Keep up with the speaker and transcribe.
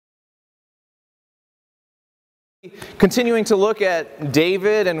Continuing to look at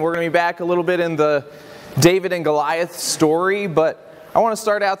David, and we're going to be back a little bit in the David and Goliath story, but I want to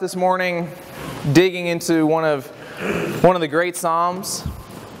start out this morning digging into one of the great Psalms.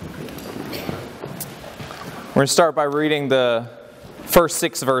 We're going to start by reading the first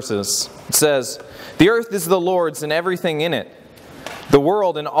 6 verses. It says, "The earth is the Lord's and everything in it. The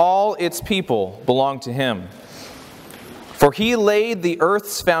world and all its people belong to Him. For He laid the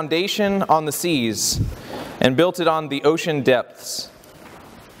earth's foundation on the seas and built it on the ocean depths.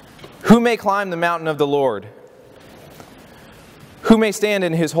 Who may climb the mountain of the Lord? Who may stand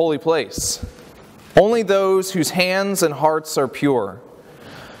in His holy place? Only those whose hands and hearts are pure,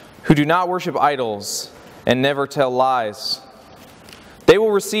 who do not worship idols and never tell lies. They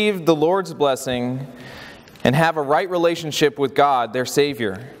will receive the Lord's blessing and have a right relationship with God, their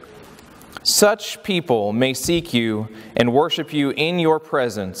Savior. Such people may seek you and worship you in your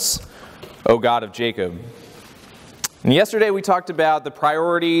presence, O God of Jacob." And yesterday we talked about the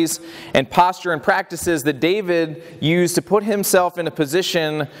priorities and posture and practices that David used to put himself in a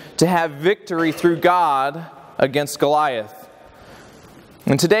position to have victory through God against Goliath.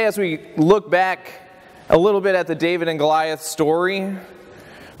 And today, as we look back a little bit at the David and Goliath story,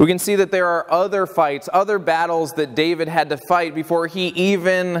 we can see that there are other fights, other battles that David had to fight before he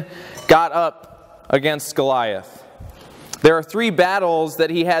even got up against Goliath. There are 3 battles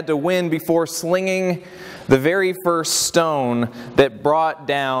that he had to win before slinging the very first stone that brought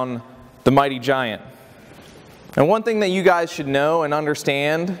down the mighty giant. And one thing that you guys should know and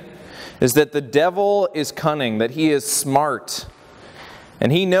understand is that the devil is cunning, that he is smart.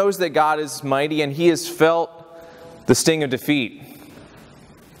 And he knows that God is mighty, and he has felt the sting of defeat.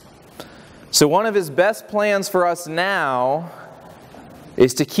 So one of his best plans for us now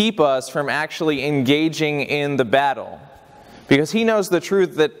is to keep us from actually engaging in the battle. Because he knows the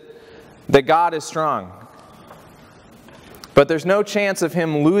truth that God is strong. But there's no chance of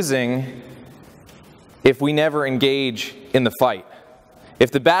him losing if we never engage in the fight.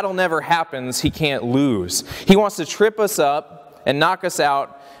 If the battle never happens, he can't lose. He wants to trip us up and knock us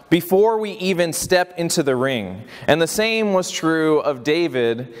out before we even step into the ring. And the same was true of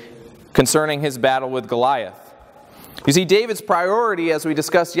David concerning his battle with Goliath. You see, David's priority, as we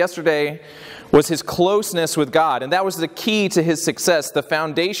discussed yesterday, was his closeness with God. And that was the key to his success, the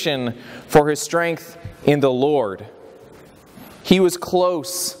foundation for his strength in the Lord. He was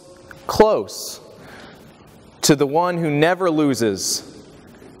close to the one who never loses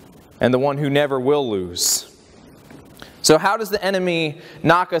and the one who never will lose. So how does the enemy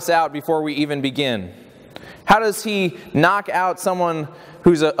knock us out before we even begin? How does he knock out someone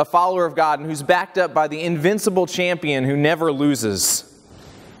who's a follower of God and who's backed up by the invincible champion who never loses?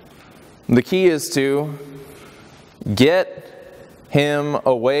 The key is to get him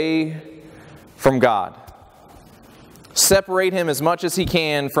away from God. Separate him as much as he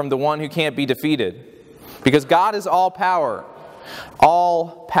can from the one who can't be defeated. Because God is all power,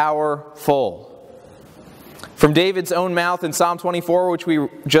 all powerful. From David's own mouth in Psalm 24, which we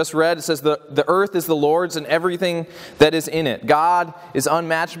just read, it says, the earth is the Lord's and everything that is in it. God is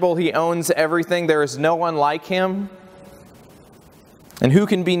unmatchable. He owns everything. There is no one like Him. And who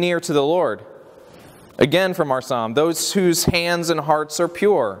can be near to the Lord? Again from our psalm, those whose hands and hearts are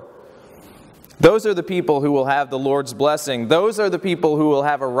pure. Those are the people who will have the Lord's blessing. Those are the people who will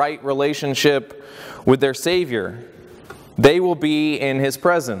have a right relationship with their Savior. They will be in His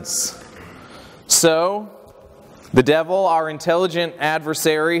presence. So, the devil, our intelligent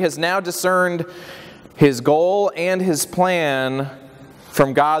adversary, has now discerned his goal and his plan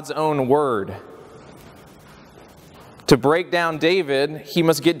from God's own word. To break down David, he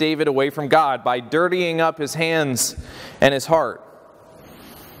must get David away from God by dirtying up his hands and his heart.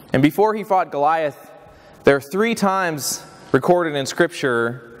 And before he fought Goliath, there are 3 times recorded in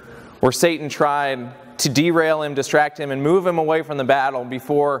Scripture where Satan tried to derail him, distract him, and move him away from the battle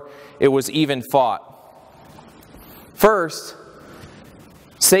before it was even fought. First,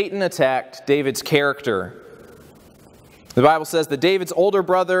 Satan attacked David's character. The Bible says that David's older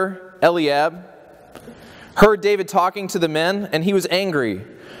brother, Eliab, heard David talking to the men, and he was angry.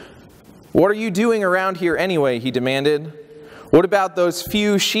 "What are you doing around here anyway?" he demanded. "What about those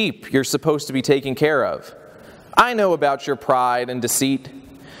few sheep you're supposed to be taking care of? I know about your pride and deceit.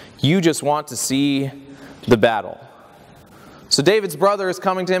 You just want to see the battle." So David's brother is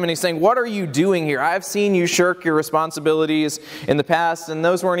coming to him and he's saying, "What are you doing here? I've seen you shirk your responsibilities in the past, and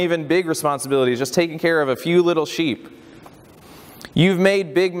those weren't even big responsibilities, just taking care of a few little sheep. You've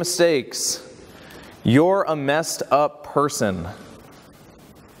made big mistakes. You're a messed up person.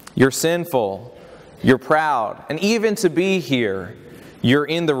 You're sinful. You're proud. And even to be here, you're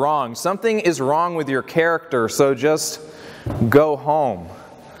in the wrong. Something is wrong with your character, so just go home.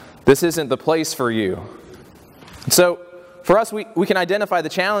 This isn't the place for you. So, for us, we can identify the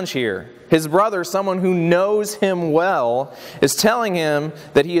challenge here. His brother, someone who knows him well, is telling him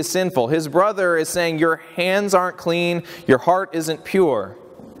that he is sinful. His brother is saying, your hands aren't clean, your heart isn't pure.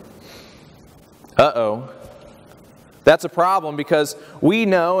 Uh-oh. That's a problem because we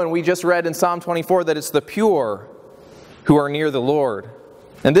know, and we just read in Psalm 24, that it's the pure who are near the Lord.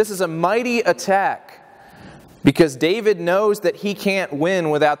 And this is a mighty attack because David knows that he can't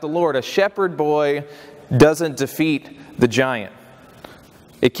win without the Lord. A shepherd boy doesn't defeat the giant.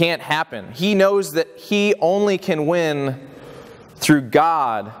 It can't happen. He knows that he only can win through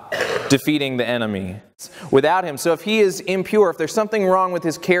God defeating the enemy without him. So if he is impure, if there's something wrong with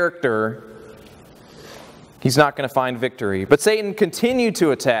his character, he's not going to find victory. But Satan continued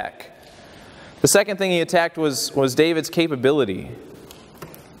to attack. The second thing he attacked was David's capability.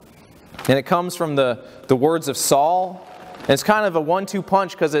 And it comes from the words of Saul. And it's kind of a 1-2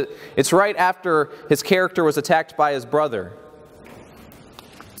 punch because it's right after his character was attacked by his brother.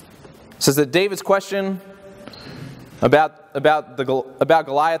 It says that David's question about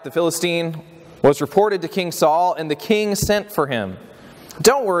Goliath the Philistine was reported to King Saul, and the king sent for him.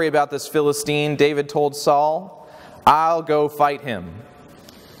 Don't worry about this Philistine, David told Saul. I'll go fight him.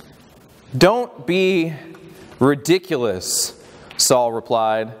 Don't be ridiculous, Saul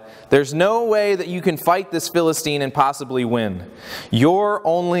replied. There's no way that you can fight this Philistine and possibly win. You're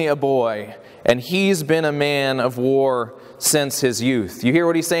only a boy, and he's been a man of war since his youth. You hear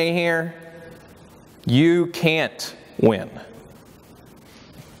what he's saying here? You can't win.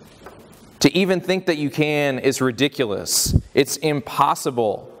 To even think that you can is ridiculous. It's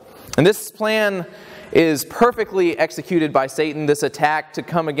impossible. And this plan is perfectly executed by Satan, this attack to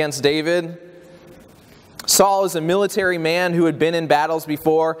come against David. Saul is a military man who had been in battles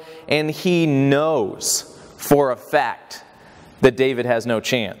before, and he knows for a fact that David has no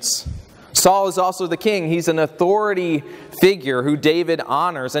chance. Saul is also the king. He's an authority figure who David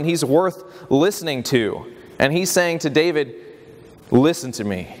honors, and he's worth listening to. And he's saying to David, listen to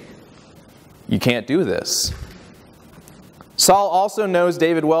me. You can't do this. Saul also knows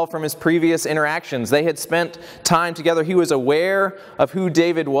David well from his previous interactions. They had spent time together. He was aware of who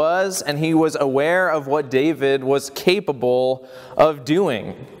David was, and he was aware of what David was capable of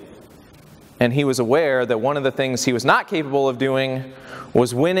doing. And he was aware that one of the things he was not capable of doing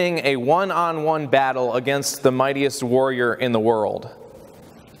was winning a one-on-one battle against the mightiest warrior in the world.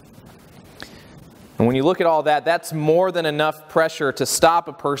 And when you look at all that, that's more than enough pressure to stop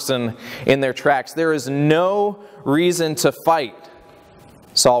a person in their tracks. There is no reason to fight,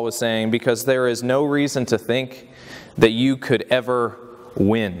 Saul was saying, because there is no reason to think that you could ever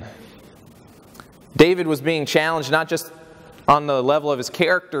win. David was being challenged not just on the level of his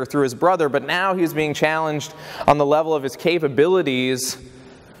character through his brother, but now he was being challenged on the level of his capabilities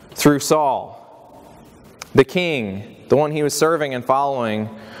through Saul. The king, the one he was serving and following,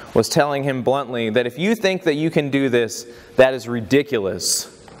 was telling him bluntly that if you think that you can do this, that is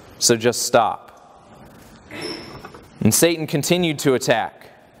ridiculous, so just stop. And Satan continued to attack.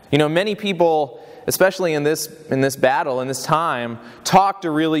 You know, many people, especially in this battle, in this time, talked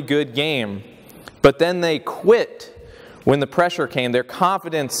a really good game, but then they quit when the pressure came. Their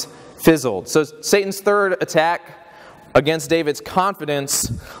confidence fizzled. So Satan's third attack against David's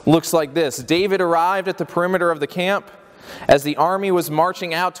confidence looks like this. David arrived at the perimeter of the camp as the army was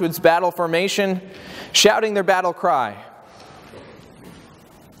marching out to its battle formation, shouting their battle cry.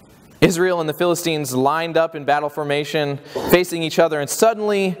 Israel and the Philistines lined up in battle formation, facing each other, and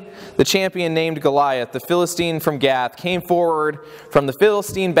suddenly the champion named Goliath, the Philistine from Gath, came forward from the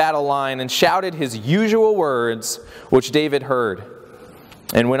Philistine battle line and shouted his usual words, which David heard.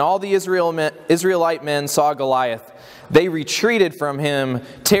 And when all the Israelite men saw Goliath, they retreated from him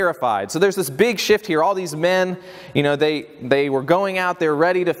terrified. So there's this big shift here. All these men, you know, they were going out, they were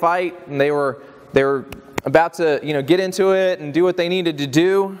ready to fight, and they were about to, you know, get into it and do what they needed to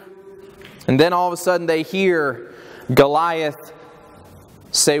do. And then all of a sudden they hear Goliath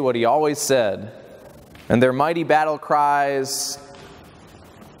say what he always said. And their mighty battle cries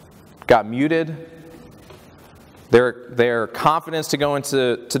got muted. Their confidence to go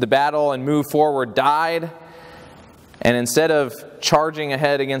into the battle and move forward died. And instead of charging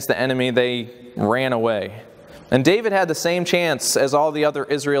ahead against the enemy, they ran away. And David had the same chance as all the other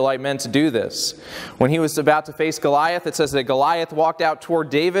Israelite men to do this. When he was about to face Goliath, it says that Goliath walked out toward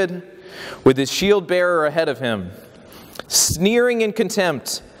David with his shield bearer ahead of him, sneering in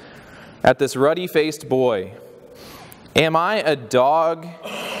contempt at this ruddy-faced boy. "Am I a dog?"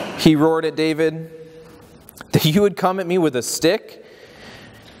 he roared at David, "that you would come at me with a stick?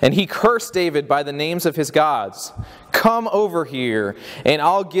 And he cursed David by the names of his gods. "Come over here, and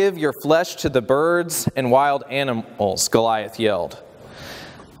I'll give your flesh to the birds and wild animals," Goliath yelled.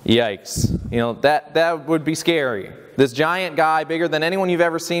 Yikes. That would be scary. This giant guy, bigger than anyone you've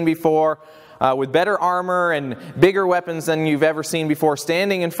ever seen before, with better armor and bigger weapons than you've ever seen before,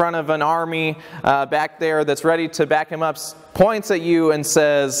 standing in front of an army back there that's ready to back him up, points at you and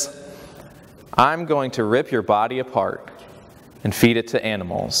says, "I'm going to rip your body apart and feed it to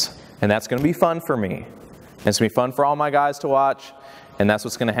animals. And that's going to be fun for me. And it's going to be fun for all my guys to watch, and that's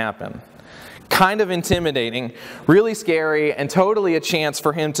what's going to happen." Kind of intimidating, really scary, and totally a chance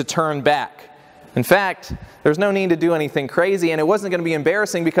for him to turn back. In fact, there's no need to do anything crazy, and it wasn't going to be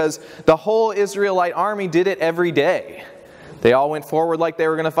embarrassing because the whole Israelite army did it every day. They all went forward like they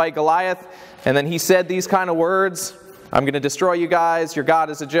were going to fight Goliath, and then he said these kind of words, "I'm going to destroy you guys, your God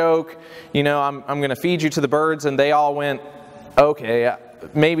is a joke, I'm going to feed you to the birds," and they all went, "Okay,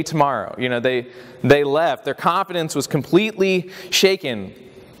 maybe tomorrow." They left. Their confidence was completely shaken.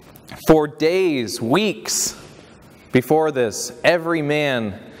 For days, weeks before this, every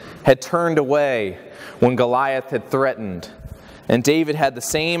man had turned away when Goliath had threatened. And David had the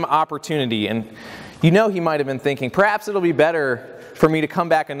same opportunity. And he might have been thinking, perhaps it'll be better for me to come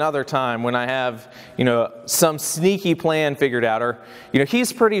back another time when I have, some sneaky plan figured out. Or,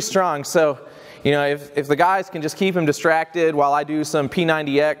 he's pretty strong, so if the guys can just keep him distracted while I do some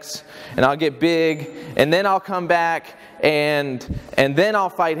P90X and I'll get big, and then I'll come back and then I'll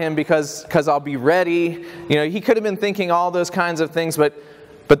fight him because I'll be ready. He could have been thinking all those kinds of things, but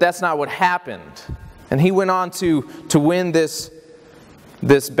that's not what happened. And he went on to win this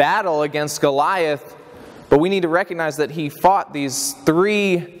battle against Goliath, but we need to recognize that he fought these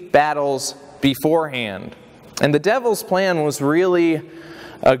 3 battles beforehand. And the devil's plan was really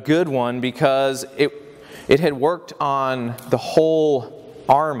a good one because it had worked on the whole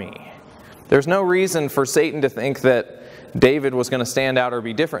army. There's no reason for Satan to think that David was going to stand out or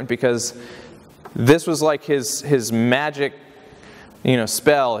be different, because this was like his magic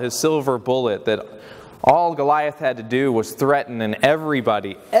spell, his silver bullet, that all Goliath had to do was threaten, and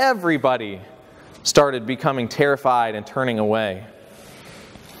everybody started becoming terrified and turning away.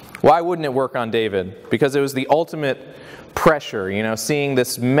 Why wouldn't it work on David? Because it was the ultimate pressure, seeing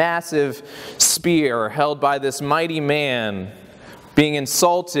this massive spear held by this mighty man being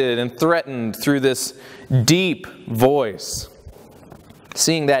insulted and threatened through this deep voice.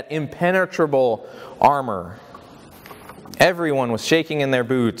 Seeing that impenetrable armor. Everyone was shaking in their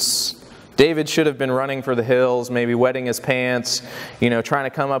boots. David should have been running for the hills, maybe wetting his pants, trying to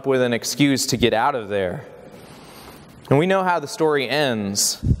come up with an excuse to get out of there. And we know how the story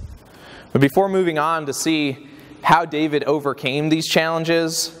ends. But before moving on to see how David overcame these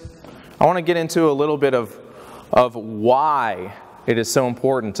challenges, I want to get into a little bit of why it is so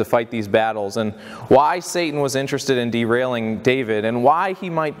important to fight these battles, and why Satan was interested in derailing David, and why he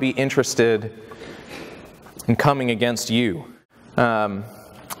might be interested in coming against you.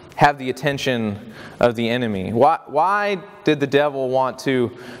 Have the attention of the enemy. Why did the devil want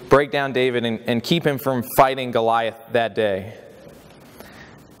to break down David and keep him from fighting Goliath that day?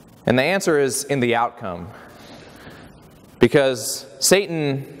 And the answer is in the outcome. Because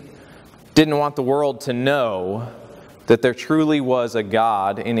Satan didn't want the world to know that there truly was a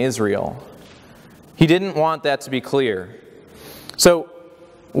God in Israel. He didn't want that to be clear. So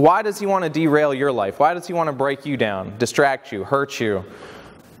why does he want to derail your life? Why does he want to break you down, distract you, hurt you,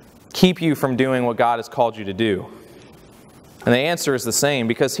 keep you from doing what God has called you to do? And the answer is the same,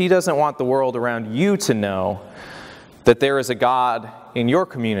 because he doesn't want the world around you to know that there is a God in your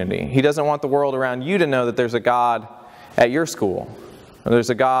community. He doesn't want the world around you to know that there's a God at your school, or there's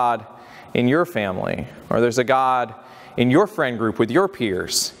a God in your family, or there's a God in your friend group with your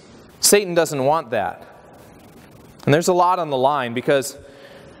peers. Satan doesn't want that. And there's a lot on the line, because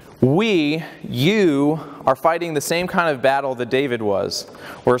you are fighting the same kind of battle that David was,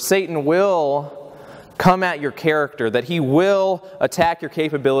 where Satan will come at your character, that he will attack your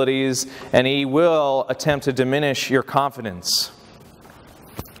capabilities, and he will attempt to diminish your confidence.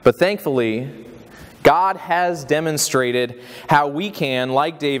 But thankfully, God has demonstrated how we can,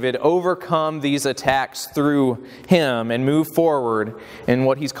 like David, overcome these attacks through him and move forward in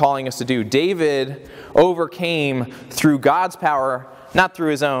what he's calling us to do. David overcame through God's power, not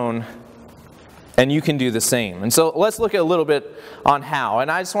through his own, and you can do the same. And so let's look at a little bit on how. And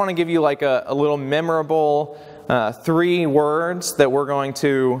I just want to give you like a little memorable 3 words that we're going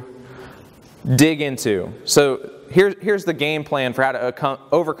to dig into. So here's the game plan for how to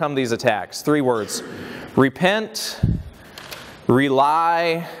overcome these attacks. 3 words: repent,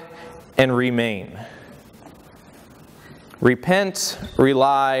 rely, and remain. repent,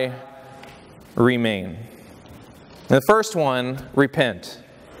 rely, remain. And the first one, repent.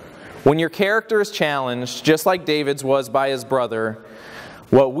 When your character is challenged, just like David's was by his brother,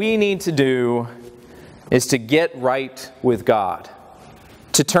 what we need to do is to get right with God,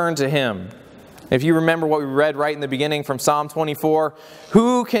 to turn to Him. If you remember what we read right in the beginning from Psalm 24,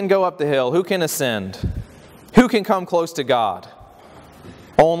 who can go up the hill? Who can ascend? Who can come close to God?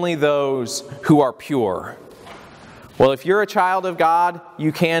 Only those who are pure. Well, if you're a child of God,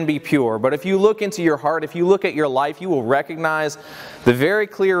 you can be pure. But if you look into your heart, if you look at your life, you will recognize the very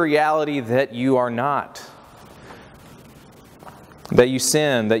clear reality that you are not. That you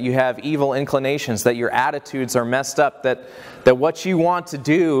sin, that you have evil inclinations, that your attitudes are messed up, that what you want to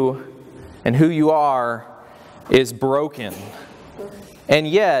do and who you are is broken. And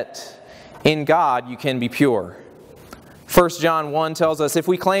yet, in God, you can be pure. 1 John 1 tells us, if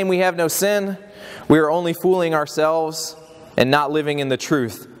we claim we have no sin, we are only fooling ourselves and not living in the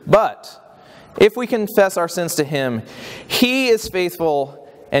truth. But if we confess our sins to Him, He is faithful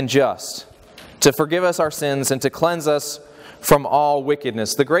and just to forgive us our sins and to cleanse us from all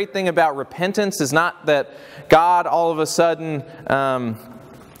wickedness. The great thing about repentance is not that God all of a sudden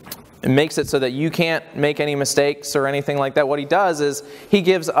makes it so that you can't make any mistakes or anything like that. What He does is He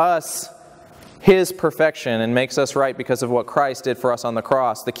gives us His perfection and makes us right because of what Christ did for us on the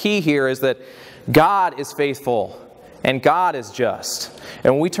cross. The key here is that God is faithful and God is just.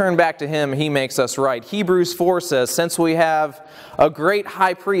 And when we turn back to Him, He makes us right. Hebrews 4 says, since we have a great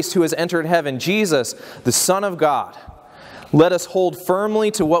high priest who has entered heaven, Jesus, the Son of God, let us hold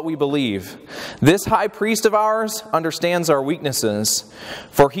firmly to what we believe. This high priest of ours understands our weaknesses,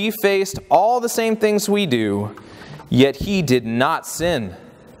 for He faced all the same things we do, yet He did not sin.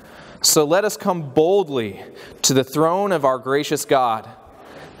 So let us come boldly to the throne of our gracious God.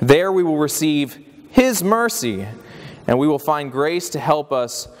 There we will receive His mercy, and we will find grace to help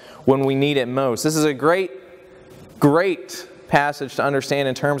us when we need it most. This is a great passage to understand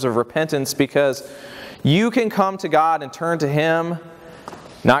in terms of repentance, because you can come to God and turn to Him,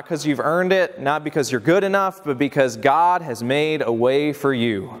 not because you've earned it, not because you're good enough, but because God has made a way for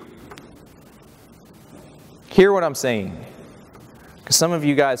you. Hear what I'm saying. Because some of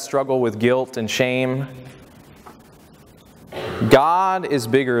you guys struggle with guilt and shame. God is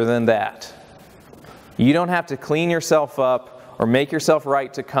bigger than that. You don't have to clean yourself up or make yourself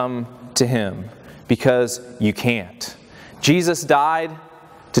right to come to Him, because you can't. Jesus died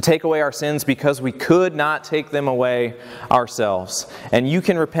to take away our sins because we could not take them away ourselves. And you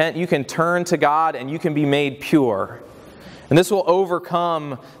can repent, you can turn to God, and you can be made pure. And this will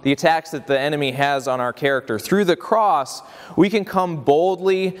overcome the attacks that the enemy has on our character. Through the cross, we can come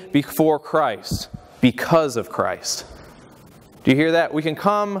boldly before Christ because of Christ. Do you hear that? We can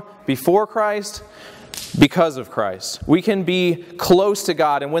come before Christ because of Christ. We can be close to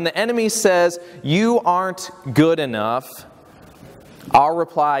God. And when the enemy says, you aren't good enough, our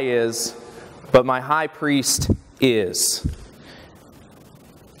reply is, but my high priest is.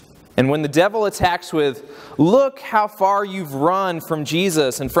 And when the devil attacks with, look how far you've run from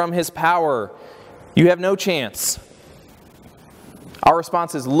Jesus and from His power, you have no chance. Our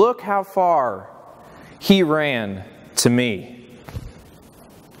response is, look how far He ran to me.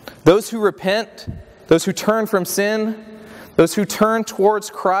 Those who repent, those who turn from sin, those who turn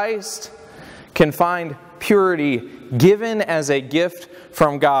towards Christ can find purity given as a gift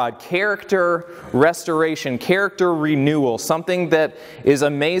from God. Character restoration, character renewal, something that is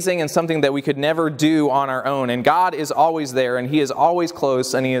amazing and something that we could never do on our own. And God is always there, and He is always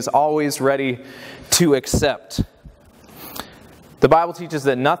close, and He is always ready to accept. The Bible teaches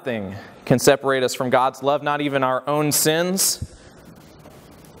that nothing can separate us from God's love, not even our own sins.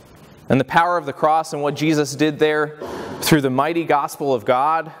 And the power of the cross and what Jesus did there through the mighty gospel of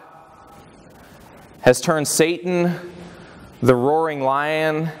God has turned Satan, the roaring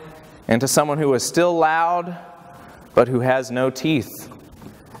lion, into someone who is still loud, but who has no teeth.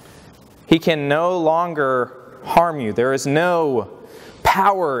 He can no longer harm you. There is no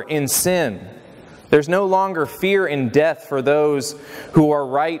power in sin. There's no longer fear in death for those who are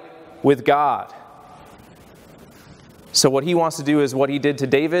right with God. So what He wants to do is what He did to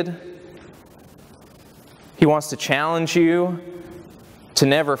David. He wants to challenge you to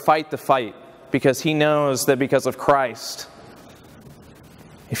never fight the fight, because He knows that because of Christ,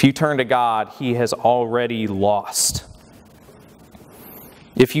 if you turn to God, He has already lost.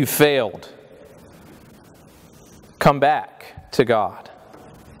 If you failed, come back to God.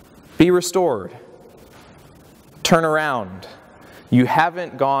 Be restored. Turn around. You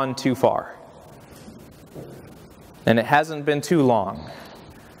haven't gone too far. And it hasn't been too long.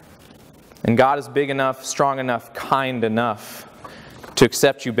 And God is big enough, strong enough, kind enough to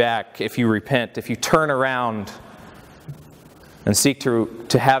accept you back if you repent, if you turn around and seek to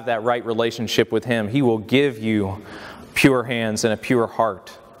have that right relationship with Him. He will give you pure hands and a pure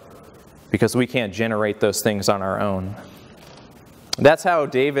heart, because we can't generate those things on our own. That's how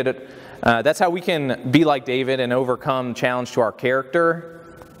we can be like David and overcome challenge to our character.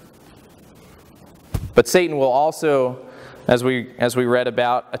 But Satan will also, as we read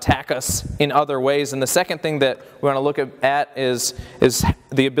about, attack us in other ways. And the second thing that we want to look at is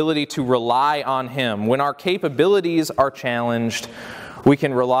the ability to rely on Him. When our capabilities are challenged, we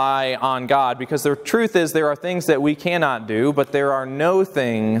can rely on God, because the truth is there are things that we cannot do, but there are no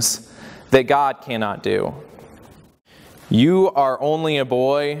things that God cannot do. You are only a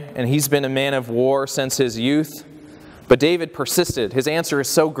boy, and he's been a man of war since his youth. But David persisted. His answer is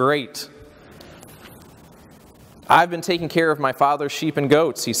so great. I've been taking care of my father's sheep and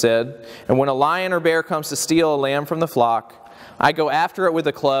goats, he said. And when a lion or bear comes to steal a lamb from the flock, I go after it with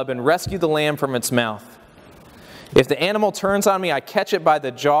a club and rescue the lamb from its mouth. If the animal turns on me, I catch it by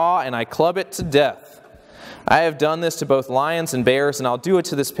the jaw and I club it to death. I have done this to both lions and bears, and I'll do it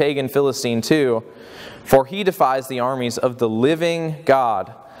to this pagan Philistine too. For he defies the armies of the living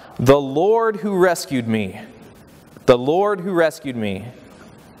God, the Lord who rescued me. The Lord who rescued me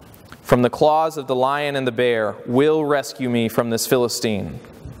from the claws of the lion and the bear will rescue me from this Philistine.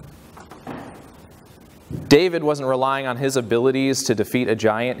 David wasn't relying on his abilities to defeat a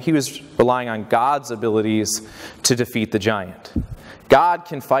giant. He was relying on God's abilities to defeat the giant. God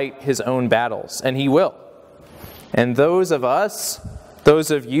can fight His own battles, and He will. And those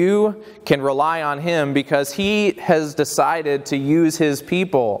of you can rely on Him, because He has decided to use His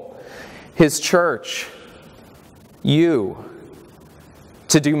people, His church, you,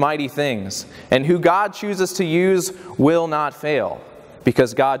 to do mighty things. And who God chooses to use will not fail,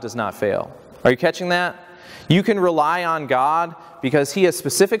 because God does not fail. Are you catching that? You can rely on God because He has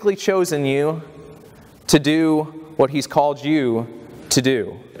specifically chosen you to do what He's called you to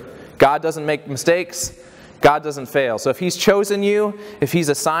do. God doesn't make mistakes. God doesn't fail. So if He's chosen you, if He's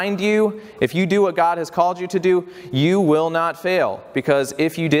assigned you, if you do what God has called you to do, you will not fail. Because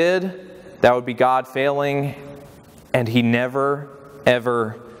if you did, that would be God failing, and He never,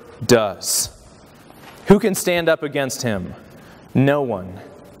 ever does. Who can stand up against Him? No one.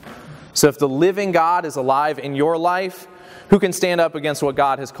 So if the living God is alive in your life, who can stand up against what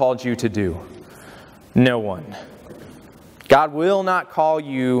God has called you to do? No one. God will not call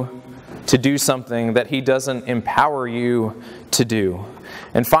you to do something that He doesn't empower you to do.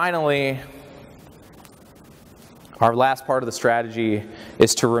 And finally, our last part of the strategy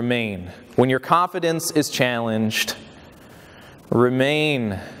is to remain. When your confidence is challenged,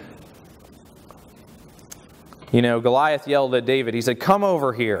 remain. Goliath yelled at David. He said, "Come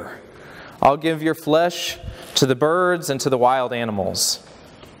over here. I'll give your flesh to the birds and to the wild animals."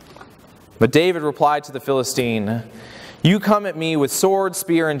 But David replied to the Philistine, "You come at me with sword,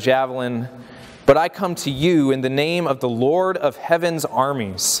 spear, and javelin, but I come to you in the name of the Lord of heaven's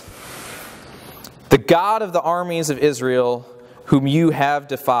armies, the God of the armies of Israel, whom you have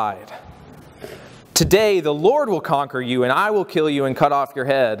defied. Today the Lord will conquer you, and I will kill you and cut off your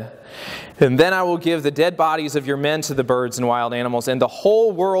head. And then I will give the dead bodies of your men to the birds and wild animals, and the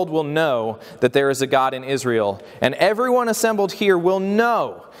whole world will know that there is a God in Israel. And everyone assembled here will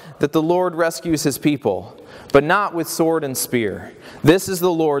know that the Lord rescues His people, but not with sword and spear. This is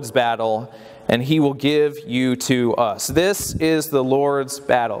the Lord's battle, and He will give you to us." This is the Lord's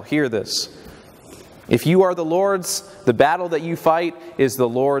battle. Hear this. If you are the Lord's, the battle that you fight is the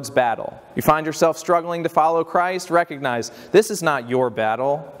Lord's battle. You find yourself struggling to follow Christ, recognize this is not your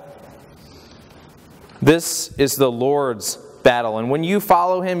battle. This is the Lord's battle. And when you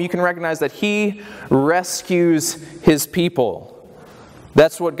follow Him, you can recognize that He rescues His people.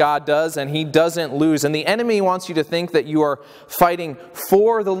 That's what God does, and He doesn't lose. And the enemy wants you to think that you are fighting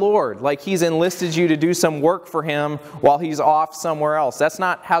for the Lord, like He's enlisted you to do some work for Him while He's off somewhere else. That's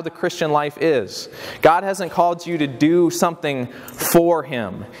not how the Christian life is. God hasn't called you to do something for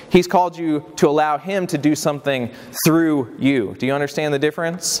Him. He's called you to allow Him to do something through you. Do you understand the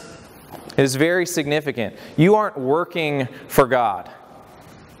difference? It is very significant. You aren't working for God.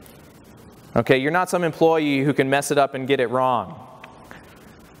 Okay, you're not some employee who can mess it up and get it wrong.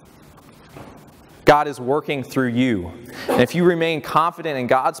 God is working through you. And if you remain confident in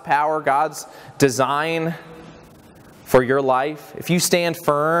God's power, God's design for your life, if you stand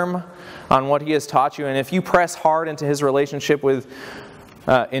firm on what He has taught you, and if you press hard into His relationship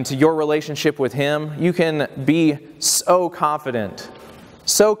into your relationship with Him, you can be so confident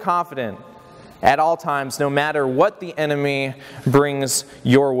at all times, no matter what the enemy brings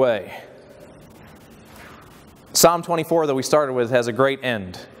your way. Psalm 24 that we started with has a great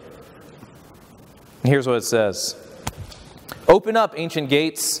end. Here's what it says. Open up, ancient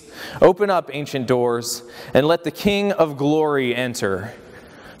gates, open up, ancient doors, and let the King of glory enter.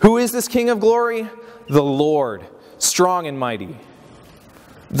 Who is this King of glory? The Lord, strong and mighty.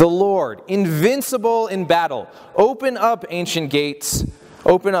 The Lord, invincible in battle. Open up, ancient gates,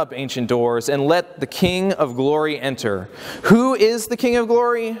 open up, ancient doors, and let the King of glory enter. Who is the King of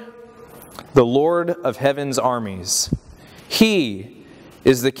glory? The Lord of heaven's armies. He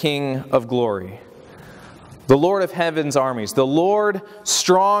is the King of glory. The Lord of heaven's armies. The Lord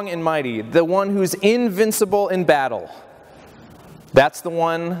strong and mighty. The one who's invincible in battle. That's the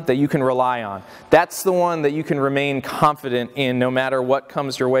one that you can rely on. That's the one that you can remain confident in no matter what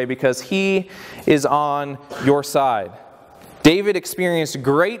comes your way, because He is on your side. David experienced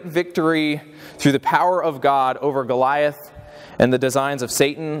great victory through the power of God over Goliath and the designs of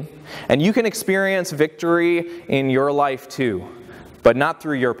Satan. And you can experience victory in your life too, but not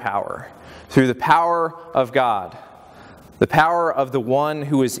through your power. Through the power of God. The power of the one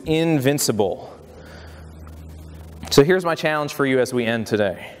who is invincible. So here's my challenge for you as we end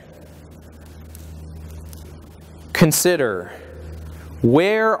today. Consider,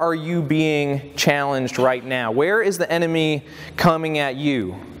 where are you being challenged right now? Where is the enemy coming at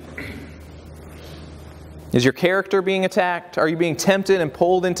you? Is your character being attacked? Are you being tempted and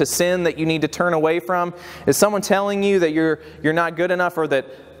pulled into sin that you need to turn away from? Is someone telling you that you're not good enough, or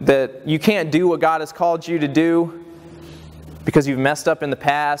that you can't do what God has called you to do because you've messed up in the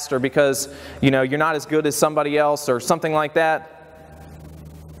past, or because you're not as good as somebody else, or something like that?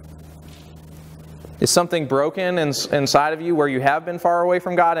 Is something broken inside of you where you have been far away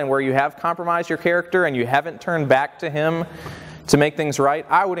from God and where you have compromised your character and you haven't turned back to Him to make things right?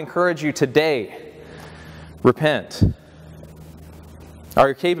 I would encourage you today, repent. Are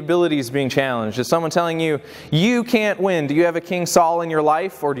your capabilities being challenged? Is someone telling you, you can't win? Do you have a King Saul in your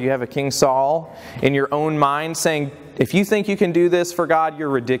life, or do you have a King Saul in your own mind saying, if you think you can do this for God, you're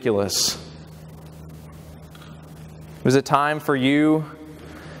ridiculous? Was it time for you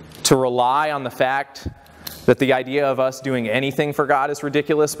to rely on the fact that the idea of us doing anything for God is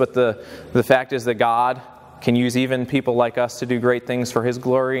ridiculous, but the fact is that God can use even people like us to do great things for His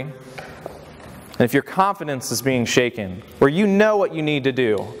glory? And if your confidence is being shaken, where you know what you need to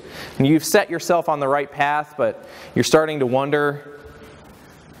do, and you've set yourself on the right path, but you're starting to wonder,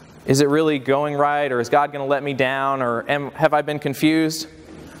 is it really going right, or is God going to let me down, or have I been confused?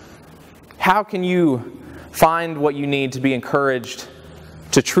 How can you find what you need to be encouraged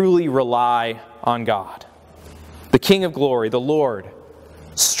to truly rely on God? The King of glory, the Lord,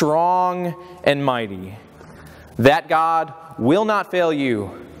 strong and mighty. That God will not fail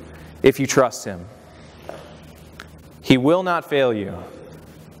you if you trust Him. He will not fail you.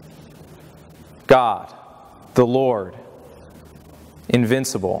 God, the Lord,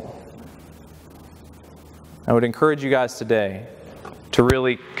 invincible. I would encourage you guys today to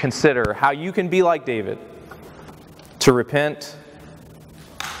really consider how you can be like David, to repent,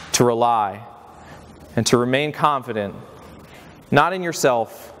 to rely, and to remain confident, not in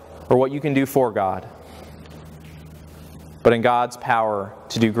yourself or what you can do for God, but in God's power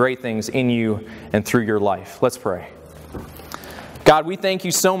to do great things in you and through your life. Let's pray. God, we thank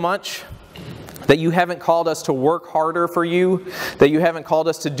You so much that You haven't called us to work harder for You, that You haven't called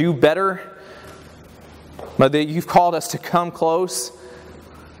us to do better, but that You've called us to come close,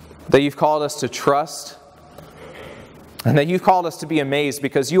 that You've called us to trust, and that You've called us to be amazed,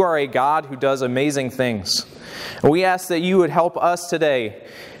 because You are a God who does amazing things. And we ask that You would help us today,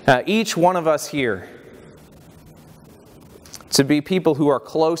 each one of us here, to be people who are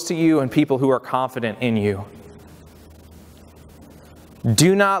close to You and people who are confident in You.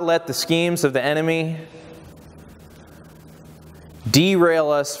 Do not let the schemes of the enemy derail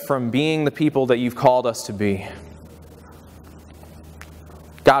us from being the people that You've called us to be.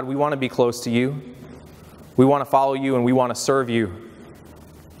 God, we want to be close to You. We want to follow You, and we want to serve You.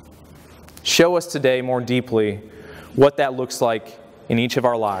 Show us today more deeply what that looks like in each of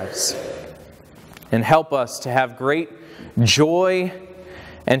our lives. And help us to have great joy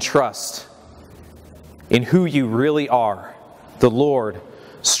and trust in who You really are, the Lord,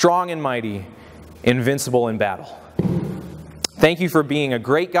 strong and mighty, invincible in battle. Thank You for being a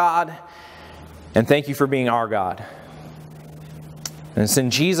great God, and thank You for being our God. And it's in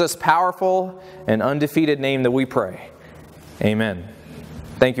Jesus' powerful and undefeated name that we pray. Amen.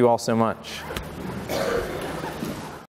 Thank you all so much.